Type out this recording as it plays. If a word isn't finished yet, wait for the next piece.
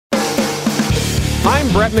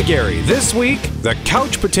I'm Brett McGarry. This week, the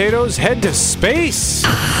couch potatoes head to space.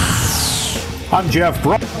 I'm Jeff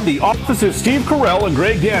Braun. The Office's Steve Carell and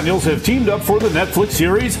Greg Daniels have teamed up for the Netflix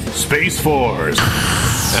series Space Force.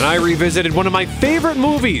 And I revisited one of my favorite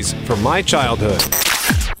movies from my childhood.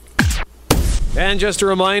 And just a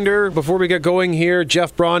reminder, before we get going here,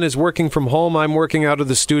 Jeff Braun is working from home. I'm working out of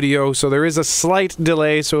the studio, so there is a slight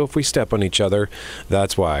delay. So if we step on each other,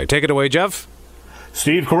 that's why. Take it away, Jeff.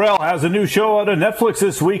 Steve Carell has a new show out on Netflix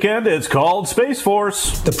this weekend. It's called Space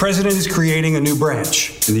Force. The president is creating a new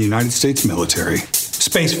branch in the United States military.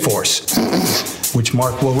 Space Force, which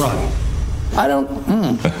Mark will run. I don't...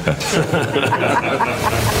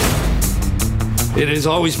 It has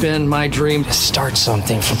always been my dream to start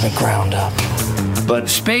something from the ground up. But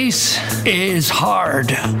space is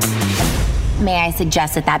hard. May I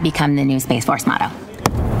suggest that become the new Space Force motto?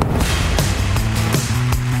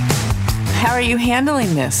 How are you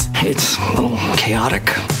handling this? It's a little chaotic.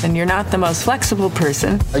 And you're not the most flexible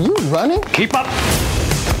person. Are you running? Keep up.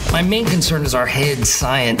 My main concern is our head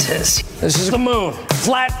scientist. This is the moon.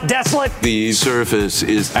 Flat, desolate. The surface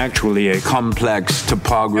is actually a complex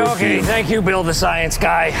topography. Okay, thank you, Bill, the science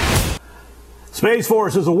guy. Space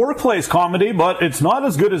Force is a workplace comedy, but it's not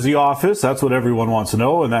as good as The Office. That's what everyone wants to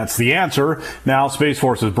know, and that's the answer. Now, Space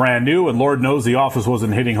Force is brand new, and Lord knows The Office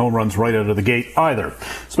wasn't hitting home runs right out of the gate either.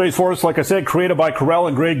 Space Force, like I said, created by Carell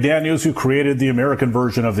and Greg Daniels, who created the American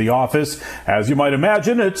version of The Office. As you might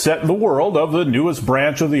imagine, it's set in the world of the newest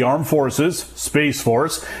branch of the armed forces, Space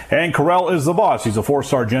Force, and Carell is the boss. He's a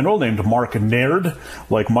 4-star general named Mark Naird.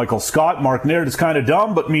 Like Michael Scott, Mark Naird is kind of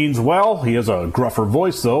dumb, but means well. He has a gruffer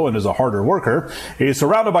voice, though, and is a harder worker. He is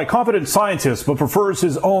surrounded by competent scientists, but prefers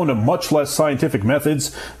his own much less scientific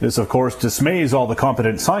methods. This, of course, dismays all the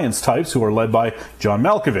competent science types who are led by John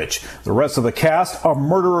Malkovich. The rest of the cast, a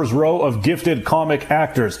murderer's row of gifted comic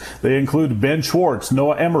actors. They include Ben Schwartz,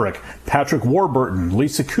 Noah Emmerich, Patrick Warburton,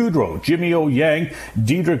 Lisa Kudrow, Jimmy O. Yang,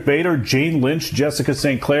 Diedrich Bader, Jane Lynch, Jessica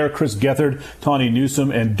St. Clair, Chris Gethard, Tawny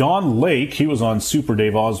Newsome, and Don Lake. He was on Super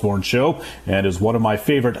Dave Osborne's show and is one of my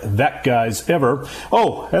favorite that guys ever.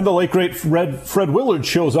 Oh, and the late great Fred Willard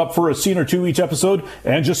shows up for a scene or two each episode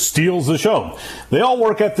and just steals the show. They all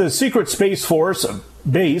work at the secret Space Force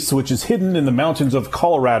base, which is hidden in the mountains of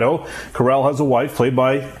Colorado. Carell has a wife played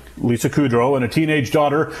by Lisa Kudrow and a teenage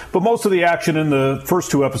daughter, but most of the action in the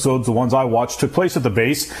first 2 episodes, the ones I watched, took place at the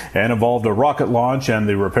base and involved a rocket launch and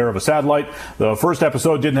the repair of a satellite. The first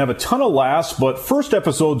episode didn't have a ton of laughs, but first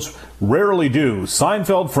episodes rarely do.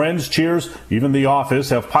 Seinfeld, Friends, Cheers, even The Office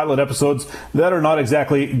have pilot episodes that are not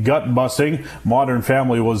exactly gut-busting. Modern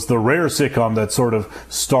Family was the rare sitcom that sort of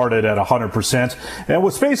started at 100%. And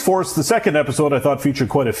with Space Force, the second episode I thought featured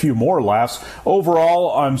quite a few more laughs.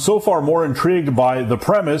 Overall, I'm so far more intrigued by the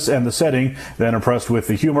premise and the setting than impressed with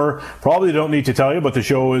the humor. Probably don't need to tell you, but the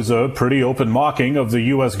show is a pretty open mocking of the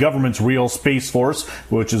U.S. government's real Space Force,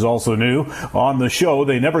 which is also new. On the show,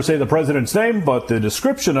 they never say the president's name, but the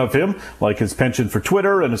description of him, like his penchant for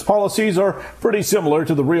Twitter and his policies, are pretty similar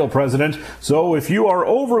to the real president. So if you are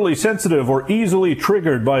overly sensitive or easily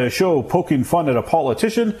triggered by a show poking fun at a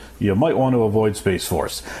politician, you might want to avoid Space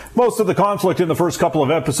Force. Most of the conflict in the first couple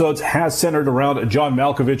of episodes has centered around John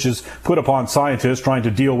Malkovich's put-upon scientist trying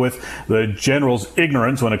to deal with the general's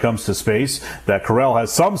ignorance when it comes to space. That Carell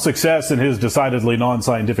has some success in his decidedly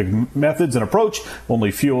non-scientific methods and approach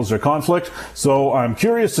only fuels their conflict. So I'm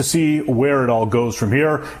curious to see where it all goes from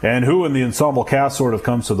here and who in the ensemble cast sort of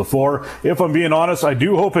comes to the fore. If I'm being honest, I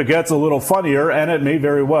do hope it gets a little funnier, and it may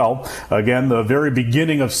very well. Again, the very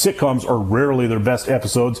beginning of sitcoms are rarely their best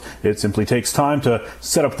episodes. It simply takes time to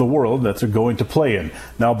set up the world that they're going to play in.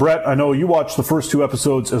 Now, Brett, I know you watched the first 2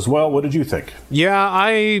 episodes as well. What did you think? Yeah,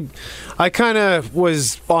 I kind of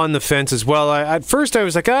was on the fence as well. At first, I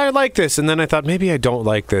was like, I like this, and then I thought maybe I don't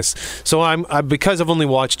like this. So because I've only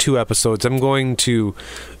watched 2 episodes, I'm going to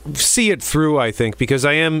see it through, I think, because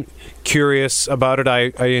I am curious about it.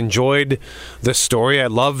 I enjoyed the story. I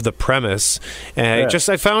love the premise. And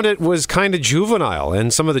I found it was kind of juvenile,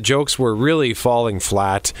 and some of the jokes were really falling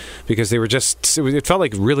flat because they were it felt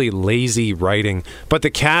like really lazy writing. But the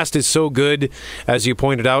cast is so good, as you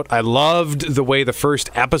pointed out. I loved the way the first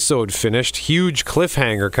episode finished. Huge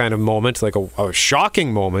cliffhanger kind of moment, like a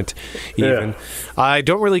shocking moment even. Yeah. I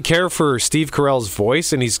don't really care for Steve Carell's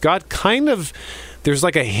voice, and he's got there's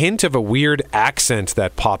like a hint of a weird accent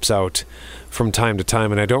that pops out from time to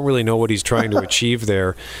time, and I don't really know what he's trying to achieve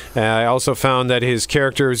there. I also found that his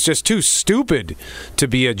character is just too stupid to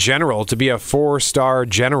be a general, to be a 4-star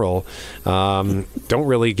general. Don't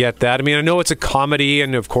really get that. I mean, I know it's a comedy,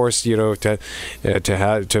 and of course, to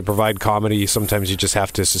provide comedy, sometimes you just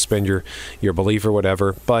have to suspend your belief or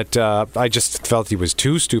whatever. But I just felt he was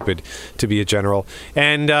too stupid to be a general.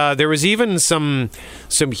 And there was even some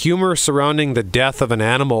humor surrounding the death of an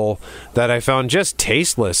animal that I found just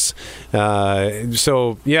tasteless.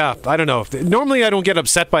 So yeah, I don't know. Normally I don't get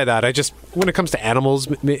upset by that. I just, when it comes to animals,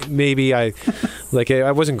 maybe I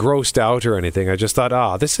wasn't grossed out or anything. I just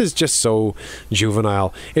thought, this is just so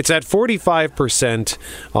juvenile. It's at 45%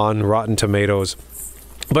 on Rotten Tomatoes.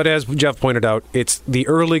 But as Jeff pointed out, it's the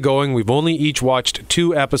early going. We've only each watched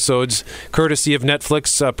 2 episodes, courtesy of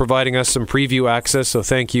Netflix providing us some preview access. So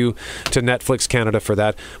thank you to Netflix Canada for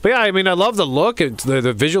that. But yeah, I mean, I love the look.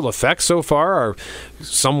 The visual effects so far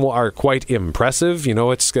are quite impressive.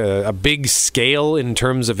 It's a big scale in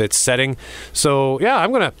terms of its setting. So yeah,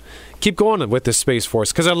 I'm going to keep going with this Space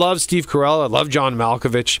Force because I love Steve Carell, I love John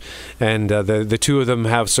Malkovich, and the two of them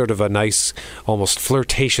have sort of a nice, almost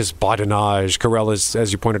flirtatious badinage. Carell is,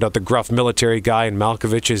 as you pointed out, the gruff military guy, and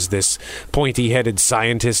Malkovich is this pointy-headed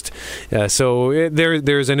scientist. So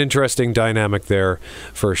there's an interesting dynamic there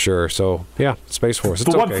for sure. So yeah, Space Force,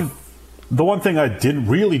 it's okay. The one thing I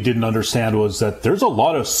didn't understand was that there's a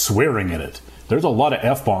lot of swearing in it. There's a lot of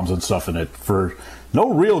F-bombs and stuff in it for no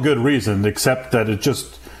real good reason, except that it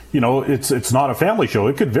just... it's not a family show.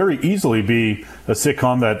 It could very easily be a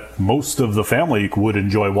sitcom that most of the family would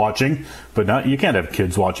enjoy watching, but now you can't have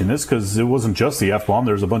kids watching this because it wasn't just the F-bomb.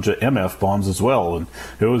 There's a bunch of MF bombs as well, and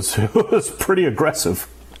it was pretty aggressive.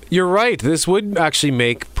 You're right. This would actually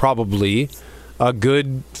make probably a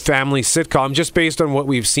good family sitcom just based on what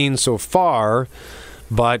we've seen so far,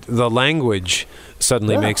 but the language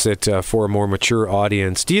suddenly makes it for a more mature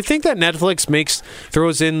audience. Do you think that Netflix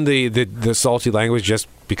throws in the salty language just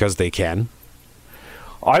because they can?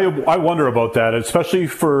 I wonder about that, especially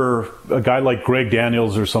for a guy like Greg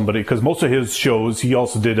Daniels or somebody, because most of his shows, he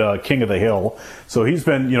also did King of the Hill. So he's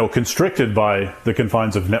been, constricted by the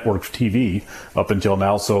confines of network TV up until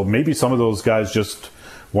now. So maybe some of those guys just,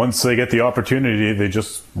 once they get the opportunity, they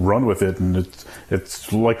just run with it. And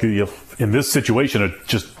it's like, in this situation, it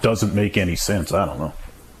just doesn't make any sense. I don't know.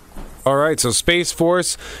 All right, so Space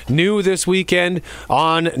Force, new this weekend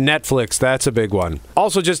on Netflix. That's a big one.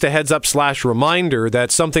 Also, just a heads up / reminder that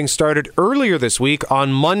something started earlier this week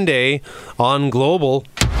on Monday on Global.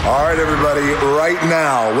 All right, everybody, right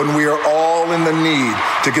now, when we are all in the need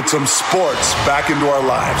to get some sports back into our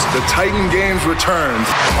lives, the Titan Games returns.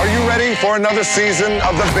 Are you ready for another season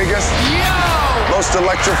of the biggest, most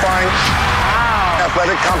electrifying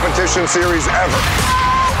athletic competition series ever?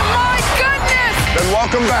 Then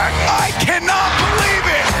welcome back. I cannot believe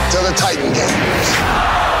it. To the Titan Games.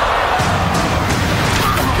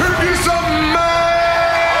 Give you some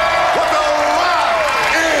man. What the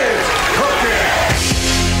rock is cooking.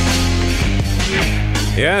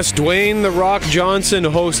 Yes, Dwayne "The Rock" Johnson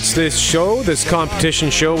hosts this competition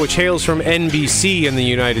show, which hails from NBC in the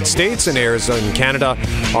United States and airs in Canada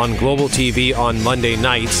on Global TV on Monday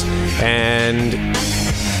nights. And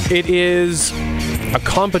it is a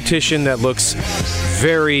competition that looks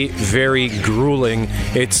very, very grueling.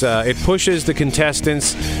 It pushes the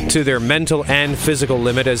contestants to their mental and physical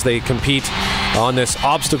limit as they compete on this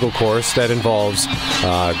obstacle course that involves,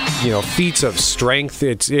 feats of strength.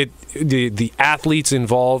 The athletes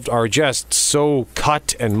involved are just so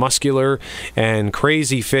cut and muscular and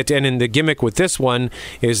crazy fit. And in the gimmick with this one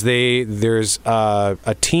is there's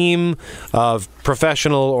a team of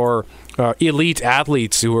professional or elite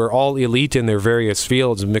athletes who are all elite in their various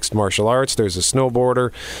fields of mixed martial arts. There's a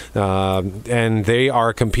snowboarder, and they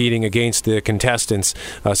are competing against the contestants.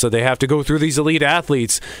 So they have to go through these elite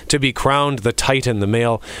athletes to be crowned the Titan, the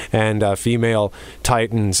male and female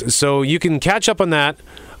Titans. So you can catch up on that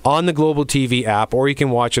on the Global TV app, or you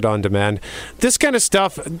can watch it on demand. This kind of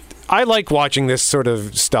stuff, I like watching this sort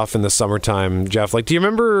of stuff in the summertime, Jeff. Like, do you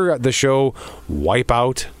remember the show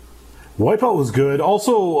Wipeout? Wipeout was good.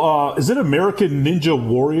 Also, is it American Ninja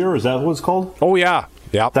Warrior? Is that what it's called? Oh, yeah.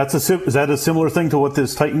 Yeah. Is that a similar thing to what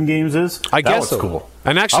this Titan Games is? I guess so. Cool.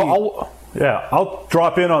 And actually, Yeah, I'll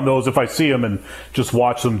drop in on those if I see them and just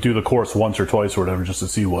watch them do the course once or twice or whatever just to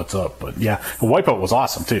see what's up. But yeah, Wipeout was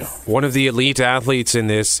awesome too. One of the elite athletes in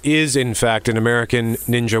this is, in fact, an American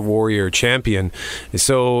Ninja Warrior champion.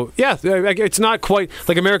 So, yeah, it's not quite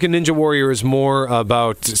like American Ninja Warrior is more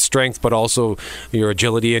about strength, but also your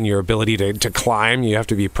agility and your ability to climb. You have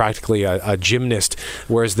to be practically a gymnast,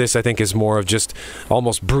 whereas this, I think, is more of just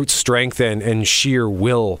almost brute strength and sheer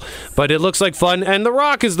will. But it looks like fun, and The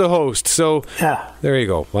Rock is the host. So yeah, there you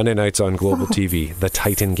go. Monday nights on Global TV, the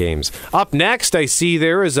Titan Games. Up next, I see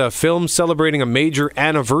there is a film celebrating a major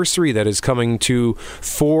anniversary that is coming to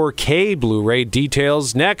 4K Blu-ray.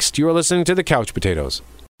 Details next. You're listening to the Couch Potatoes.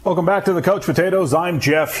 Welcome back to the Couch Potatoes. I'm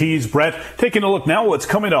Jeff. He's Brett. Taking a look now what's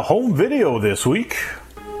coming to home video this week.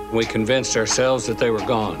 We convinced ourselves that they were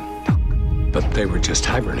gone, but they were just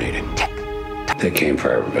hibernating. They came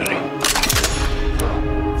for everybody.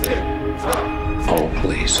 Oh,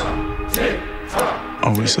 please.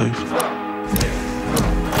 Are we safe?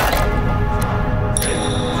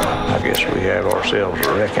 I guess we have ourselves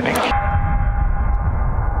a reckoning.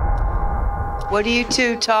 What are you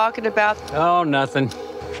two talking about? Oh, nothing.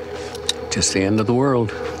 Just the end of the world.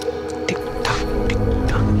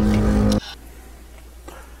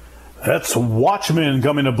 That's Watchmen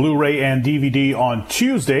coming to Blu-ray and DVD on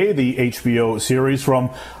Tuesday, the HBO series from,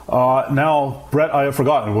 now, Brett, I have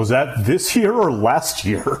forgotten, was that this year or last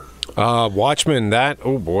year? Watchmen,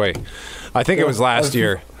 oh boy. I think it was last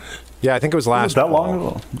year. Yeah, I think it was last year. That long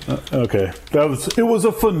ago? Okay. It was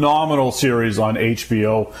a phenomenal series on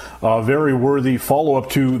HBO. Very worthy follow-up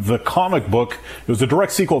to the comic book. It was a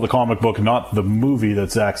direct sequel to the comic book, not the movie that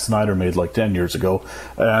Zack Snyder made like 10 years ago.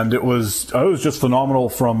 And it was just phenomenal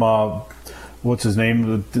from, what's his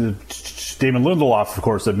name? Damon Lindelof, of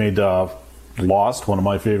course, that made Lost, one of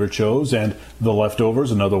my favorite shows, and The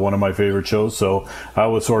Leftovers, another one of my favorite shows. So I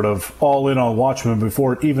was sort of all in on Watchmen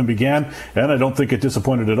before it even began, and I don't think it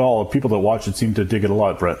disappointed at all. People that watch it seem to dig it a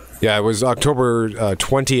lot, Brett. Yeah, it was October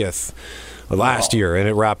 20th last year, and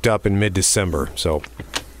it wrapped up in mid-December. So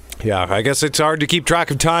yeah, I guess it's hard to keep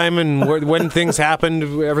track of time and when things happened.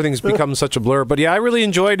 Everything's become such a blur. But yeah, I really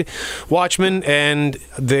enjoyed Watchmen, and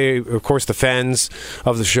of course, the fans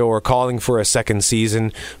of the show are calling for a second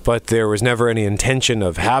season, but there was never any intention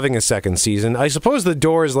of having a second season. I suppose the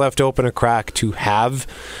door is left open a crack to have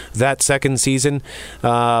that second season.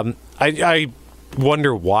 I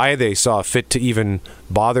wonder why they saw fit to even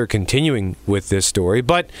bother continuing with this story,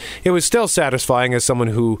 but it was still satisfying as someone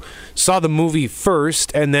who saw the movie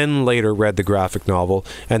first and then later read the graphic novel,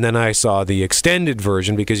 and then I saw the extended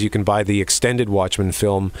version because you can buy the extended Watchmen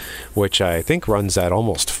film, which I think runs at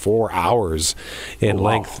almost 4 hours in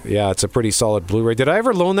length. Yeah, it's a pretty solid Blu-ray. Did I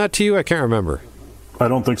ever loan that to you? I can't remember. I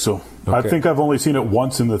don't think so. Okay. I think I've only seen it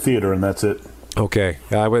once in the theater, and that's it. Okay.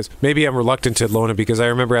 Maybe I'm reluctant to loan it because I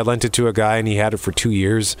remember I lent it to a guy and he had it for 2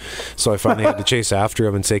 years. So I finally had to chase after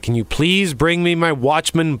him and say, can you please bring me my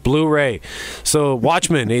Watchmen Blu-ray? So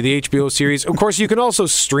Watchmen, the HBO series. Of course, you can also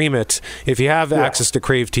stream it. If you have access to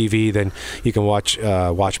Crave TV, then you can watch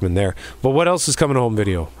Watchmen there. But what else is coming to home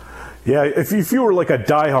video? Yeah, if you were like a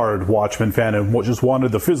diehard Watchmen fan and just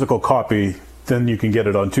wanted the physical copy, then you can get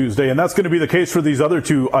it on Tuesday. And that's going to be the case for these other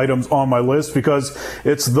two items on my list because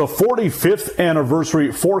it's the 45th anniversary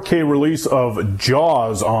 4K release of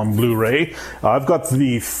Jaws on Blu-ray. I've got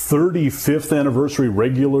the 35th anniversary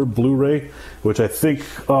regular Blu-ray, which I think,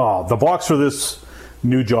 the box for this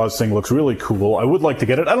new Jaws thing looks really cool. I would like to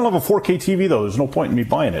get it. I don't have a 4K TV though. There's no point in me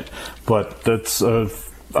buying it. But that's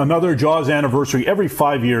another Jaws anniversary. Every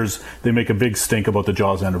 5 years, they make a big stink about the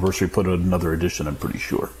Jaws anniversary, put out another edition, I'm pretty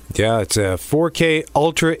sure. Yeah, it's a 4K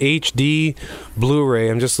Ultra HD Blu-ray.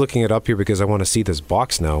 I'm just looking it up here because I want to see this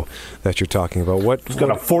box now that you're talking about. It's got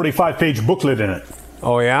a 45-page booklet in it.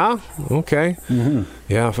 Oh, yeah? Okay. Mm-hmm.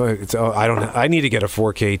 Yeah, I need to get a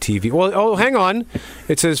 4K TV. Well, hang on.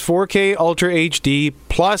 It says 4K Ultra HD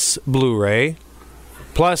plus Blu-ray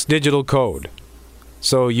plus digital code.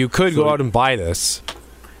 So you could go out and buy this.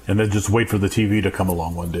 And then just wait for the TV to come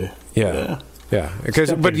along one day. Yeah. Because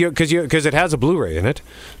it has a Blu-ray in it.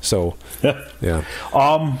 So yeah.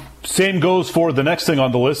 Same goes for the next thing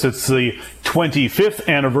on the list. It's the 25th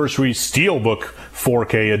anniversary Steelbook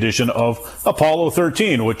 4K edition of Apollo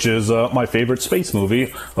 13, which is my favorite space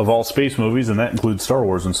movie of all space movies, and that includes Star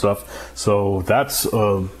Wars and stuff. So that's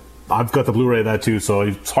I've got the Blu-ray of that too, so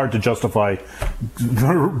it's hard to justify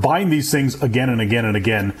buying these things again and again and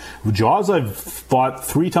again. Jaws I've bought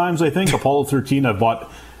 3 times, I think. Apollo 13 I've bought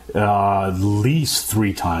at least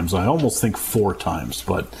 3 times. I almost think 4 times.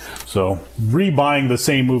 But so rebuying the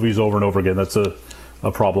same movies over and over again, that's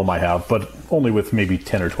a problem I have, but only with maybe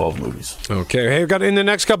 10 or 12 movies. Okay. Hey, we've got in the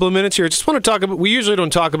next couple of minutes here. I just want to talk about, we usually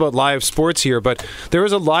don't talk about live sports here, but there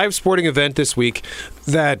was a live sporting event this week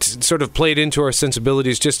that sort of played into our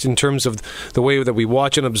sensibilities just in terms of the way that we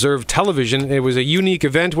watch and observe television. It was a unique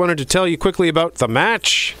event. Wanted to tell you quickly about the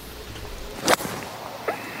match.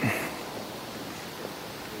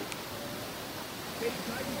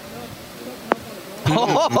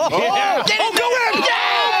 Yeah. Get it, go in! Yeah!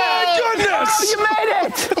 Oh, my goodness! Oh, you made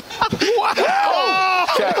it! Wow!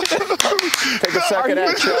 Check. Take a second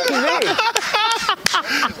and check.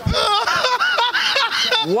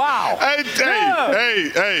 Wow. Hey,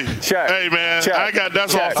 check. Hey, man. Check. I got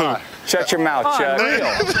that's check. all too. Shut your mouth, Chuck. Take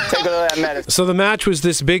a look at that medicine. So the match was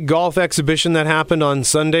this big golf exhibition that happened on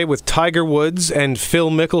Sunday with Tiger Woods and Phil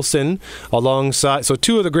Mickelson alongside, so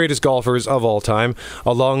two of the greatest golfers of all time,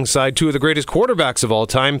 alongside two of the greatest quarterbacks of all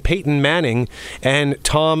time, Peyton Manning and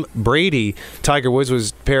Tom Brady. Tiger Woods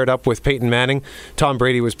was paired up with Peyton Manning. Tom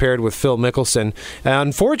Brady was paired with Phil Mickelson.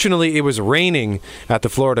 Unfortunately, it was raining at the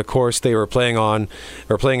Florida course they were playing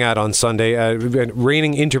at on Sunday.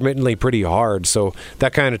 Raining intermittently pretty hard, so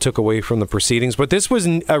that kind of took away from the proceedings. But this was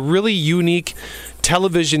a really unique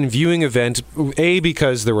television viewing event,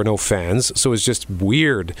 because there were no fans, so it was just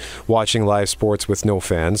weird watching live sports with no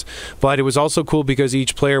fans. But it was also cool because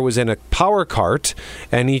each player was in a power cart,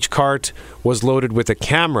 and each cart was loaded with a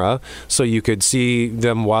camera, so you could see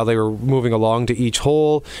them while they were moving along to each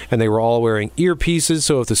hole, and they were all wearing earpieces,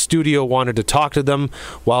 so if the studio wanted to talk to them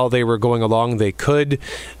while they were going along, they could.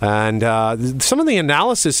 And some of the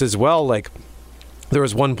analysis as well, like, there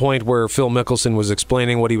was one point where Phil Mickelson was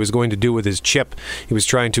explaining what he was going to do with his chip. He was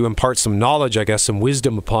trying to impart some knowledge, I guess, some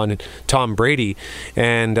wisdom upon Tom Brady.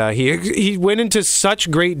 And he went into such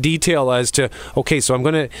great detail as to, okay, so I'm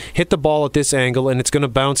going to hit the ball at this angle and it's going to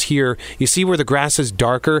bounce here. You see where the grass is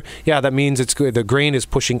darker? Yeah, that means it's good. The grain is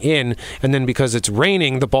pushing in. And then because it's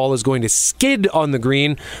raining, the ball is going to skid on the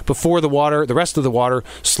green before the rest of the water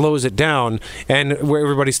slows it down. And where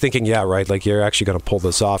everybody's thinking, yeah, right, like you're actually going to pull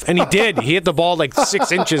this off. And he did. He hit the ball like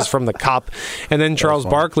 6 inches from the cup. And then Charles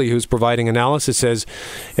Barkley, who's providing analysis, says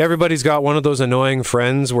everybody's got one of those annoying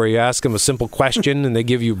friends where you ask them a simple question and they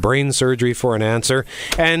give you brain surgery for an answer.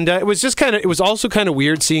 And it was also kind of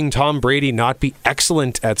weird seeing Tom Brady not be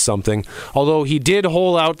excellent at something, although he did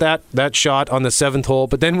hole out that shot on the 7th hole,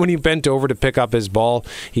 but then when he bent over to pick up his ball,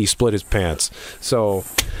 he split his pants. So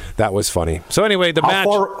that was funny. So anyway,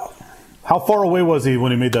 how far away was he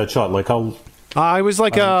when he made that shot? Like how... it was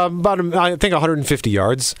like about I think 150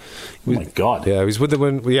 yards. Oh my God! Yeah, he was with the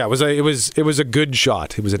wind. Yeah, it was a good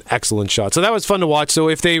shot. It was an excellent shot. So that was fun to watch. So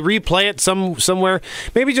if they replay it somewhere,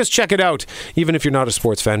 maybe just check it out, even if you're not a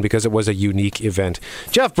sports fan, because it was a unique event.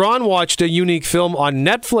 Jeff Braun watched a unique film on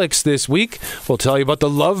Netflix this week. We'll tell you about the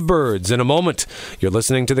Lovebirds in a moment. You're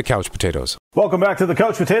listening to the Couch Potatoes. Welcome back to the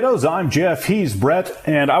Couch Potatoes. I'm Jeff. He's Brett,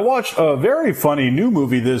 and I watched a very funny new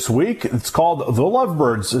movie this week. It's called The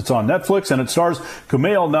Lovebirds. It's on Netflix, and it stars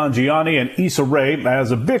Kumail Nanjiani and Issa Rae as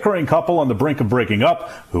a bickering couple on the brink of breaking up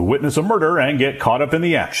who witness a murder and get caught up in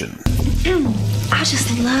the action. I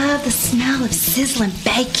just love the smell of sizzling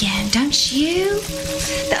bacon, don't you?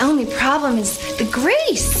 The only problem is the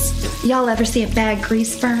grease. Y'all ever see a bad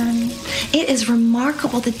grease burn? It is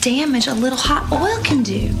remarkable the damage a little hot oil can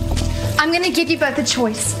do. I'm going to give you both a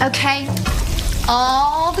choice, okay?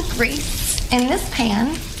 All the grease in this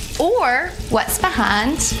pan or what's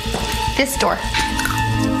behind this door.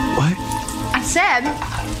 What? I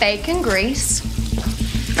said bacon grease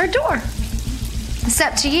or door. It's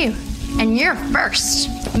up to you. And you're first,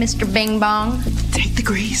 Mr. Bing Bong. Take the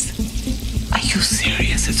grease. Are you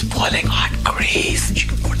serious? It's boiling hot grease. You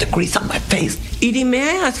can pour the grease on my face. Edie, may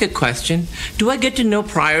I ask a question? Do I get to know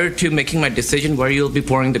prior to making my decision where you'll be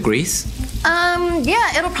pouring the grease?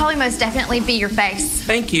 Yeah, it'll probably most definitely be your face.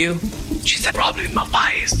 Thank you. She said probably my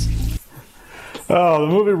face. The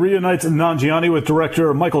movie reunites Nanjiani with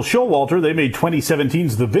director Michael Showalter. They made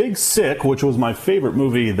 2017's The Big Sick, which was my favorite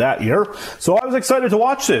movie that year. So I was excited to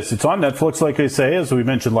watch this. It's on Netflix, like I say, as we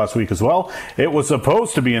mentioned last week as well. It was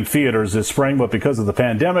supposed to be in theaters this spring, but because of the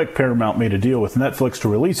pandemic, Paramount made a deal with Netflix to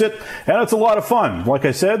release it. And it's a lot of fun. Like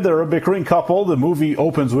I said, they're a bickering couple. The movie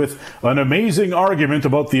opens with an amazing argument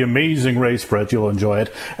about the amazing race, Brett. You'll enjoy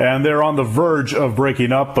it. And they're on the verge of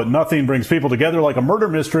breaking up, but nothing brings people together like a murder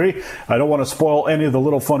mystery. I don't want to spoil spoil any of the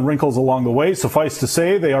little fun wrinkles along the way. Suffice to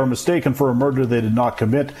say, they are mistaken for a murder they did not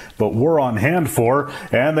commit, but were on hand for,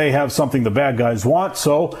 and they have something the bad guys want.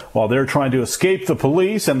 So while they're trying to escape the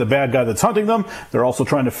police and the bad guy that's hunting them, they're also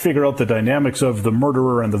trying to figure out the dynamics of the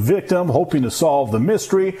murderer and the victim, hoping to solve the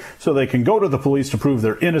mystery so they can go to the police to prove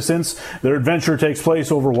their innocence. Their adventure takes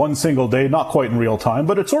place over one single day, not quite in real time,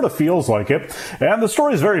 but it sort of feels like it. And the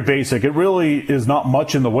story is very basic. It really is not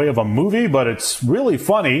much in the way of a movie, but it's really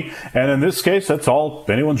funny. And in this case, that's all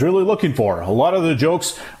anyone's really looking for. A lot of the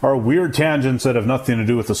jokes are weird tangents that have nothing to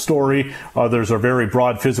do with the story. Others are very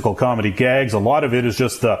broad physical comedy gags. A lot of it is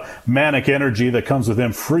just the manic energy that comes with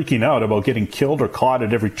them freaking out about getting killed or caught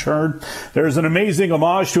at every turn. There's an amazing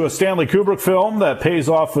homage to a Stanley Kubrick film that pays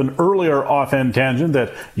off an earlier offhand tangent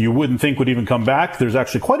that you wouldn't think would even come back. There's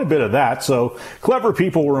actually quite a bit of that. So clever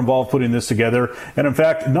people were involved putting this together. And in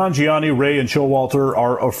fact, Nanjiani, Ray, and Showalter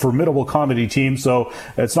are a formidable comedy team. So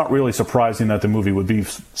it's not really surprising that the movie would be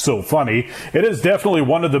so funny. It is definitely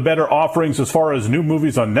one of the better offerings as far as new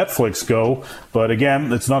movies on Netflix go. But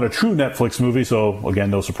again, it's not a true Netflix movie. So again,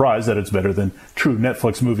 no surprise that it's better than true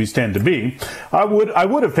Netflix movies tend to be. I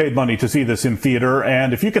would have paid money to see this in theater.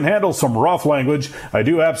 And if you can handle some rough language, I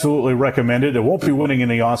do absolutely recommend it. It won't be winning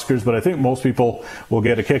any Oscars, but I think most people will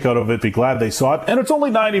get a kick out of it, be glad they saw it. And it's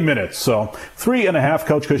only 90 minutes. So 3.5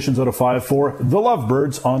 couch cushions out of 5 for The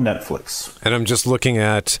Lovebirds on Netflix. And I'm just looking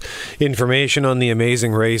at information on The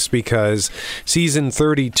Amazing Race because season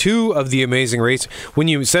 32 of The Amazing Race, when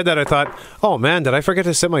you said that, I thought, oh man, did I forget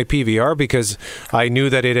to set my PVR? Because I knew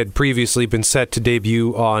that it had previously been set to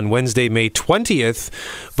debut on Wednesday, May 20th,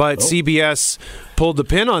 but CBS pulled the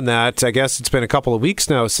pin on that. I guess it's been a couple of weeks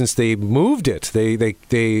now since they moved it.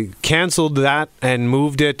 They canceled that and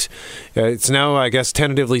moved it. It's now, I guess,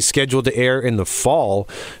 tentatively scheduled to air in the fall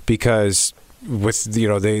because with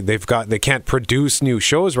they can't produce new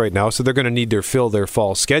shows right now, so they're going to need to fill their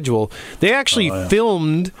fall schedule. They actually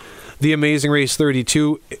filmed The Amazing Race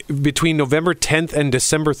 32 between November 10th and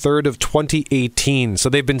December 3rd of 2018. So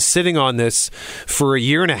they've been sitting on this for a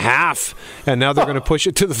year and a half, and now they're going to push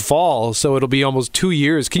it to the fall. So it'll be almost 2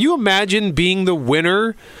 years. Can you imagine being the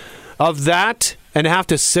winner of that and have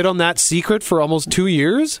to sit on that secret for almost 2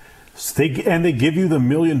 years? They give you the $1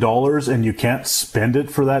 million and you can't spend it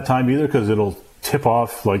for that time either because it'll tip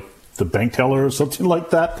off like the bank teller or something like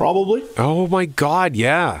that, probably. Oh my God,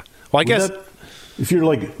 yeah. Well, I guess if you're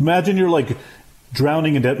like, imagine you're like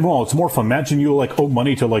drowning in debt. Well, it's more fun. Imagine you like owe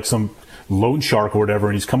money to like some loan shark or whatever,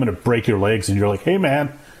 and he's coming to break your legs, and you're like, hey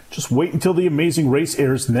man, just wait until The Amazing Race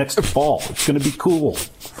airs next fall. It's going to be cool.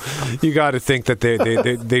 You got to think that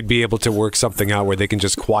they'd be able to work something out where they can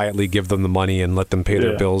just quietly give them the money and let them pay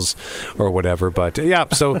their bills or whatever. But yeah,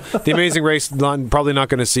 so The Amazing Race, probably not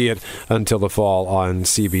going to see it until the fall on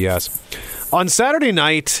CBS. On Saturday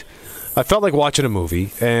night, I felt like watching a movie,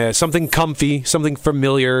 something comfy, something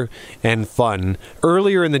familiar and fun.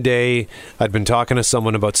 Earlier in the day, I'd been talking to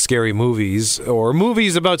someone about scary movies or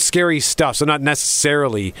movies about scary stuff, so not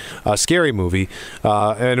necessarily a scary movie.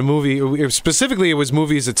 And a movie, specifically, it was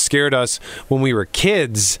movies that scared us when we were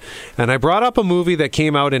kids. And I brought up a movie that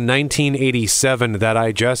came out in 1987 that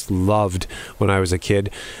I just loved when I was a kid.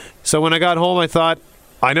 So when I got home, I thought,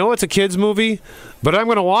 I know it's a kid's movie, but I'm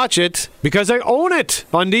going to watch it because I own it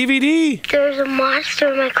on DVD. There's a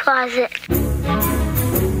monster in my closet.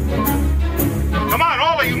 Come on,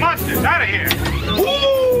 all of you monsters, out of here.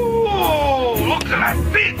 Ooh, look at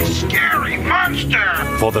that big, scary monster.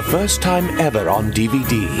 For the first time ever on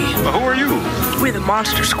DVD. But who are you? We're the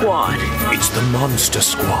Monster Squad. It's the Monster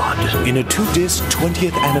Squad in a 2-disc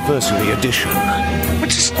 20th anniversary edition.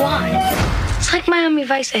 What's a squad? It's like Miami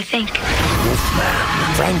Vice, I think.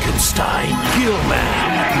 Wolfman, Frankenstein,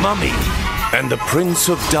 Gillman, Mummy, and the Prince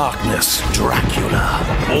of Darkness,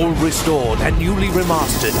 Dracula. All restored and newly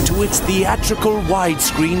remastered to its theatrical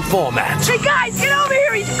widescreen format. Hey guys, get over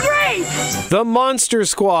here, he's great! The Monster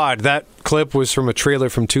Squad. That clip was from a trailer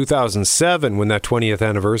from 2007 when that 20th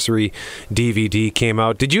anniversary DVD came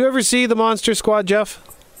out. Did you ever see The Monster Squad, Jeff?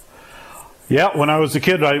 Yeah, when I was a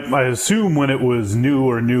kid, I assume when it was new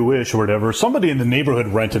or newish or whatever, somebody in the neighborhood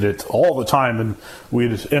rented it all the time, and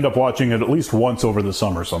we'd end up watching it at least once over the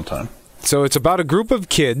summer sometime. So it's about a group of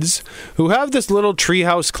kids who have this little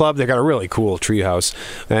treehouse club. They got a really cool treehouse,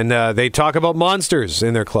 and they talk about monsters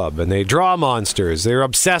in their club, and they draw monsters. They're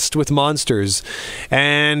obsessed with monsters,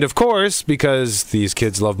 and of course, because these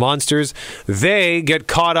kids love monsters, they get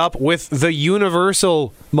caught up with the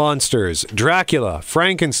universal monsters: Dracula,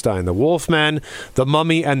 Frankenstein, the Wolfman, the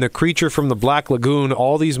Mummy, and the creature from the Black Lagoon.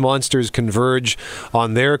 All these monsters converge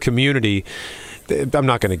on their community. I'm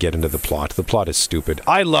not going to get into the plot. The plot is stupid.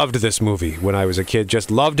 I loved this movie when I was a kid.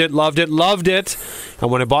 Just loved it.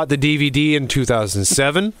 And when I bought the DVD in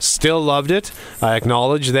 2007, still loved it. I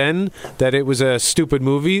acknowledge then that it was a stupid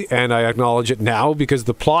movie, and I acknowledge it now because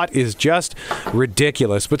the plot is just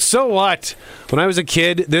ridiculous. But so what? When I was a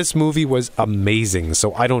kid, this movie was amazing,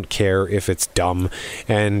 so I don't care if it's dumb.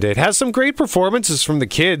 And it has some great performances from the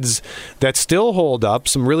kids that still hold up,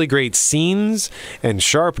 some really great scenes and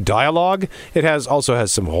sharp dialogue. It also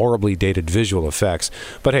has some horribly dated visual effects.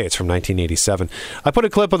 But hey, it's from 1987. I put a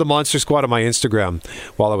clip of the Monster Squad on my Instagram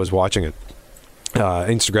while I was watching it.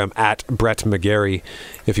 Instagram at Brett McGarry,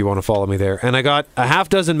 if you want to follow me there. And I got a half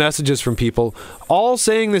dozen messages from people all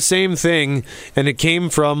saying the same thing, and it came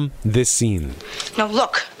from this scene. Now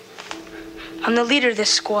look, I'm the leader of this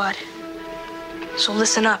squad, so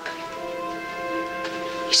listen up.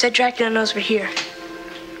 You said Dracula knows we're here,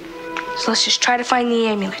 so let's just try to find the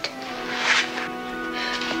amulet.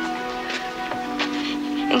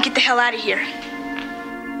 And get the hell out of here.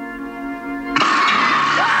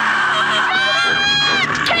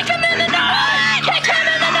 Kick him in the north! Kick him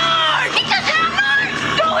in the north! He doesn't have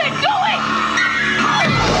north! Do it!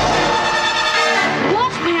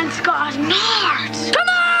 Wolfman's got nards! Come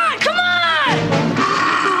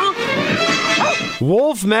on!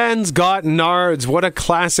 Wolfman's got nards. What a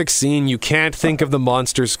classic scene. You can't think of the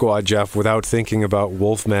Monster Squad, Jeff, without thinking about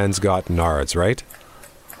Wolfman's got nards, right?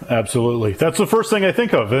 Absolutely. That's the first thing I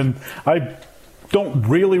think of. And I don't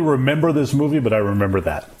really remember this movie, but I remember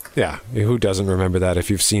that. Yeah, who doesn't remember that if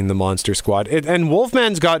you've seen the Monster Squad? And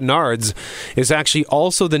Wolfman's Got Nards is actually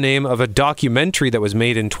also the name of a documentary that was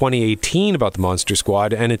made in 2018 about the Monster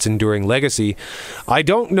Squad and its enduring legacy. I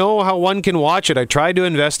don't know how one can watch it. I tried to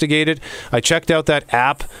investigate it. I checked out that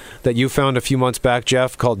app that you found a few months back,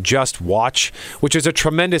 Jeff, called Just Watch, which is a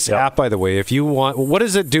tremendous app, by the way. If you want, what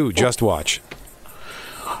does it do, Just Watch?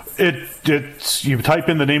 It's you type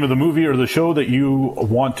in the name of the movie or the show that you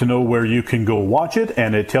want to know where you can go watch it,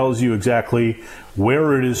 and it tells you exactly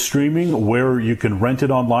where it is streaming, where you can rent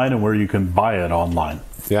it online, and where you can buy it online.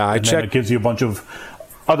 Yeah, I checked. It gives you a bunch of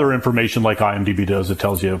other information like IMDb does. It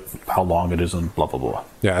tells you how long it is and blah, blah, blah.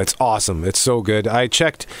 Yeah, it's awesome. It's so good. I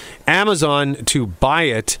checked Amazon to buy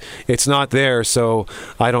it. It's not there, so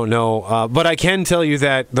I don't know. But I can tell you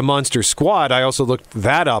that the Monster Squad, I also looked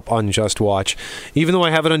that up on Just Watch. Even though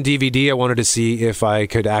I have it on DVD, I wanted to see if I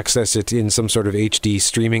could access it in some sort of HD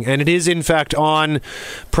streaming. And it is, in fact, on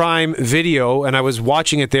Prime Video, and I was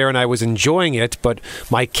watching it there, and I was enjoying it, but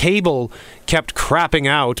my cable kept crapping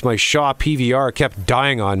out. My Shaw PVR kept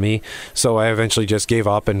dying on me, so I eventually just gave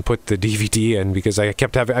up and put the DVD in because I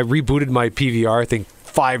rebooted my PVR, I think,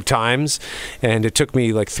 5 times, and it took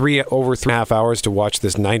me like over 3.5 hours to watch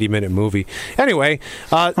this 90-minute movie. Anyway,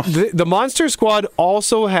 the Monster Squad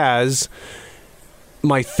also has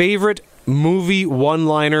my favorite movie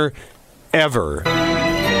one-liner ever.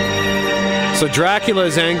 So Dracula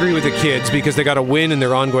is angry with the kids because they got to win in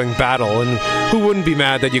their ongoing battle, and who wouldn't be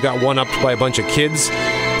mad that you got one-upped by a bunch of kids?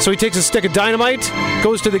 So he takes a stick of dynamite,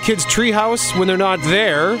 goes to the kids' treehouse when they're not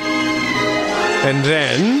there, and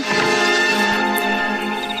then...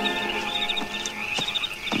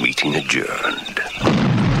 Meeting adjourned.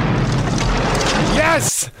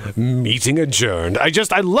 Yes! Meeting adjourned.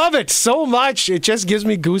 I love it so much. It just gives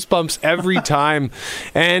me goosebumps every time.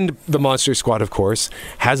 And the Monster Squad, of course,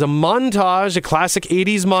 has a montage, a classic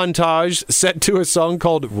 80s montage set to a song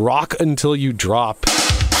called Rock Until You Drop.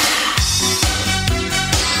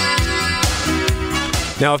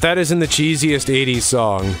 Now, if that isn't the cheesiest 80s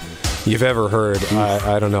song you've ever heard,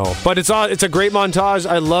 I don't know. But it's a great montage.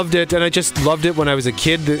 I loved it, and I just loved it when I was a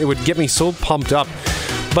kid. It would get me so pumped up.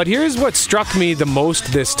 But here's what struck me the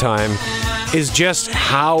most this time, is just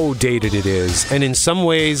how dated it is. And in some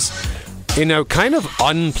ways, in a kind of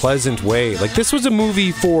unpleasant way. Like, this was a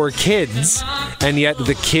movie for kids, and yet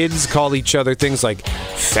the kids call each other things like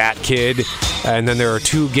fat kid, and then there are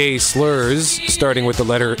 2 gay slurs starting with the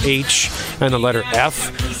letter H and the letter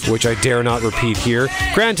F, which I dare not repeat here.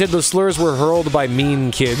 Granted, the slurs were hurled by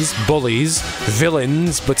mean kids, bullies,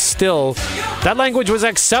 villains, but still, that language was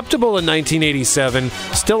acceptable in 1987.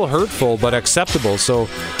 Still hurtful, but acceptable. So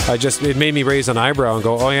it made me raise an eyebrow and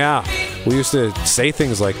go, oh yeah, we used to say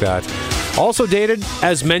things like that. Also dated,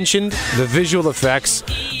 as mentioned, the visual effects,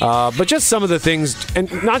 but just some of the things,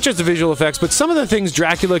 and not just the visual effects, but some of the things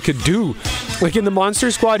Dracula could do. Like in the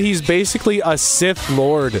Monster Squad, he's basically a Sith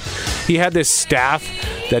Lord. He had this staff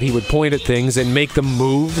that he would point at things and make them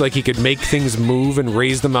move, like he could make things move and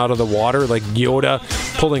raise them out of the water, like Yoda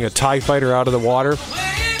pulling a TIE fighter out of the water.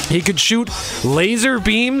 He could shoot laser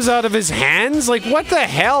beams out of his hands? Like, what the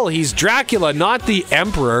hell? He's Dracula, not the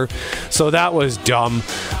Emperor. So that was dumb.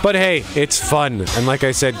 But hey, it's fun. And like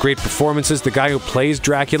I said, great performances. The guy who plays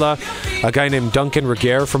Dracula, a guy named Duncan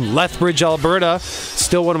Regehr from Lethbridge, Alberta.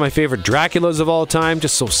 Still one of my favorite Draculas of all time.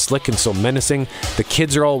 Just so slick and so menacing. The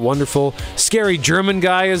kids are all wonderful. Scary German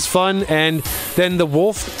guy is fun. And then the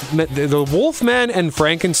Wolfman and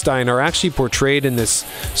Frankenstein are actually portrayed in this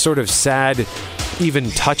sort of sad,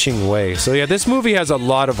 even touching way. So yeah, this movie has a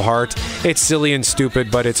lot of heart. It's silly and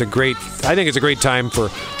stupid, but I think it's a great time for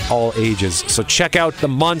all ages. So check out The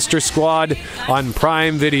Monster Squad on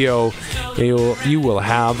Prime Video. You will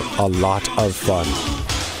have a lot of fun.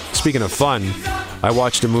 Speaking of fun, I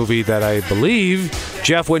watched a movie that I believe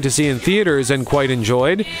Jeff went to see in theaters and quite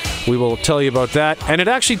enjoyed. We will tell you about that. And it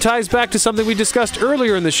actually ties back to something we discussed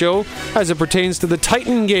earlier in the show as it pertains to the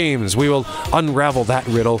Titan games. We will unravel that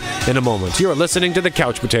riddle in a moment. You're listening to The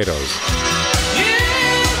Couch Potatoes.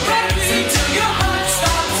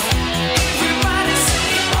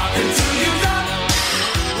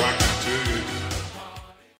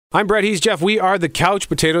 I'm Brett, he's Jeff. We are The Couch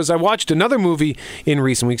Potatoes. I watched another movie in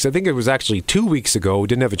recent weeks. I think it was actually 2 weeks ago. We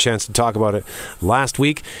didn't have a chance to talk about it last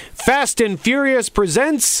week. Fast and Furious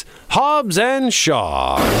presents Hobbs and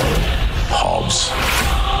Shaw. Hobbs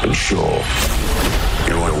and Shaw.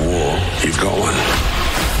 You want a war? You've got one.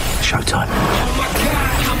 Showtime.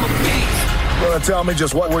 You want to tell me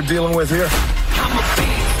just what we're dealing with here?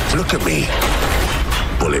 Look at me.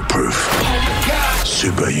 Bulletproof.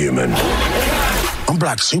 Superhuman. I'm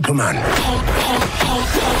Black Superman.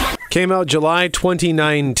 Came out July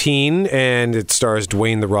 2019, and it stars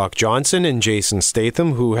Dwayne "The Rock" Johnson and Jason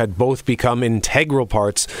Statham, who had both become integral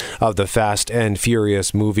parts of the Fast and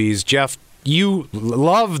Furious movies. Jeff, you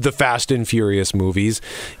love the Fast and Furious movies.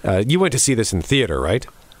 You went to see this in theater, right?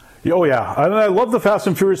 Oh, yeah. I love the Fast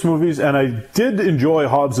and Furious movies, and I did enjoy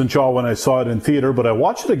Hobbs and Shaw when I saw it in theater, but I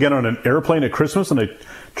watched it again on an airplane at Christmas, and I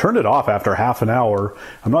turned it off after half an hour.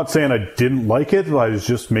 I'm not saying I didn't like it. I was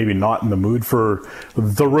just maybe not in the mood for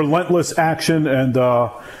the relentless action and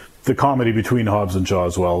the comedy between Hobbs and Shaw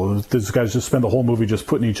as well. These guys just spend the whole movie just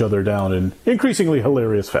putting each other down in increasingly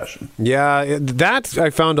hilarious fashion. Yeah, that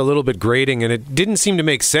I found a little bit grating, and it didn't seem to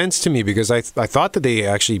make sense to me because I thought that they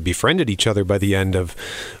actually befriended each other by the end of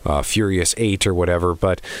Furious 8 or whatever.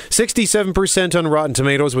 But 67% on Rotten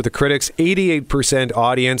Tomatoes with the critics, 88%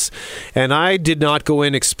 audience, and I did not go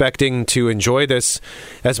in expecting to enjoy this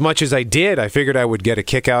as much as I did. I figured I would get a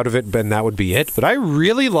kick out of it, and that would be it. But I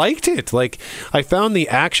really liked it. Like, I found the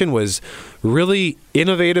action was really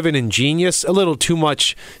innovative and ingenious. A little too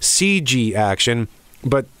much CG action,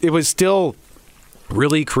 but it was still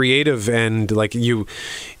really creative, and like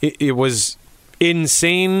it was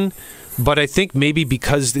insane. But I think maybe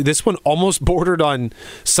because this one almost bordered on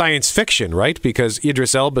science fiction, right? Because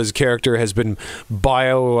Idris Elba's character has been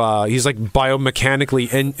he's like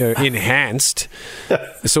biomechanically enhanced.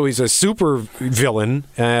 So he's a super villain.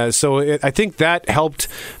 I think that helped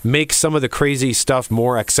make some of the crazy stuff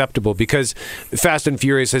more acceptable, because Fast and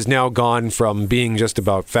Furious has now gone from being just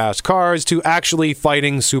about fast cars to actually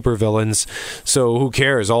fighting super villains. So who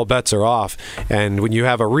cares? All bets are off. And when you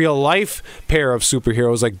have a real life pair of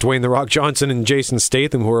superheroes like Dwayne "The Rock" Johnson and Jason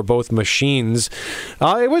Statham, who are both machines,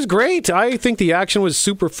 it was great. I think the action was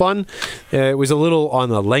super fun. It was a little on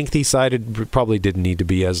the lengthy side. It probably didn't need to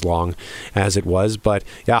be as long as it was, but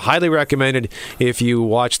yeah, highly recommended if you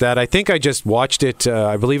watch that. I think I just watched it.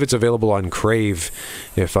 I believe it's available on Crave,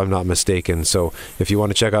 if I'm not mistaken. So if you want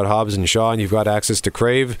to check out Hobbs and Shaw and you've got access to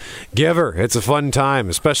Crave, give her. It's a fun time,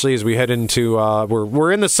 especially as we head into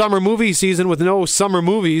we're in the summer movie season with no summer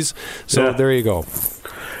movies. So There you go.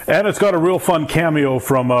 And it's got a real fun cameo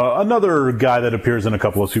from another guy that appears in a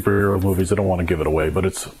couple of superhero movies. I don't want to give it away, but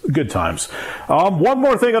it's good times. One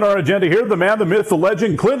more thing on our agenda here. The man, the myth, the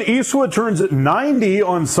legend, Clint Eastwood turns 90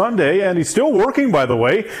 on Sunday, and he's still working, by the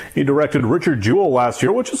way. He directed Richard Jewell last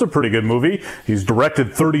year, which is a pretty good movie. He's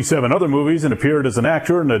directed 37 other movies and appeared as an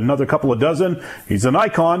actor in another couple of dozen. He's an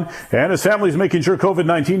icon, and his family's making sure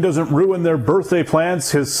COVID-19 doesn't ruin their birthday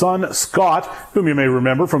plans. His son, Scott, whom you may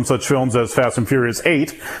remember from such films as Fast and Furious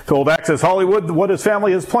 8, told Access Hollywood what his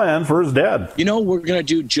family has planned for his dad. You know, we're going to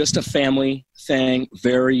do just a family thing,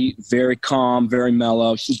 very, very calm, very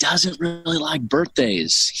mellow. He doesn't really like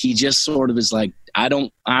birthdays. He just sort of is like, I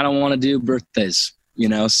don't want to do birthdays, you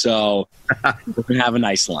know, so we're going to have a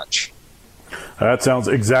nice lunch. That sounds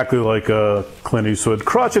exactly like Clint Eastwood.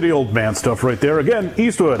 Crotchety old man stuff right there. Again,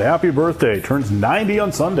 Eastwood, happy birthday. Turns 90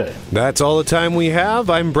 on Sunday. That's all the time we have.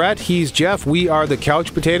 I'm Brett. He's Jeff. We are the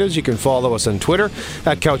Couch Potatoes. You can follow us on Twitter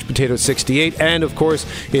at CouchPotatoes68. And, of course,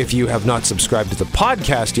 if you have not subscribed to the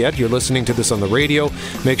podcast yet, you're listening to this on the radio,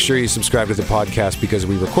 make sure you subscribe to the podcast because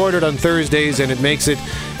we record it on Thursdays and it makes it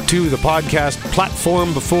to the podcast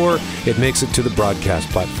platform before it makes it to the broadcast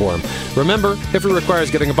platform. Remember, if it requires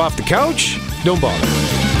getting up off the couch, don't bother.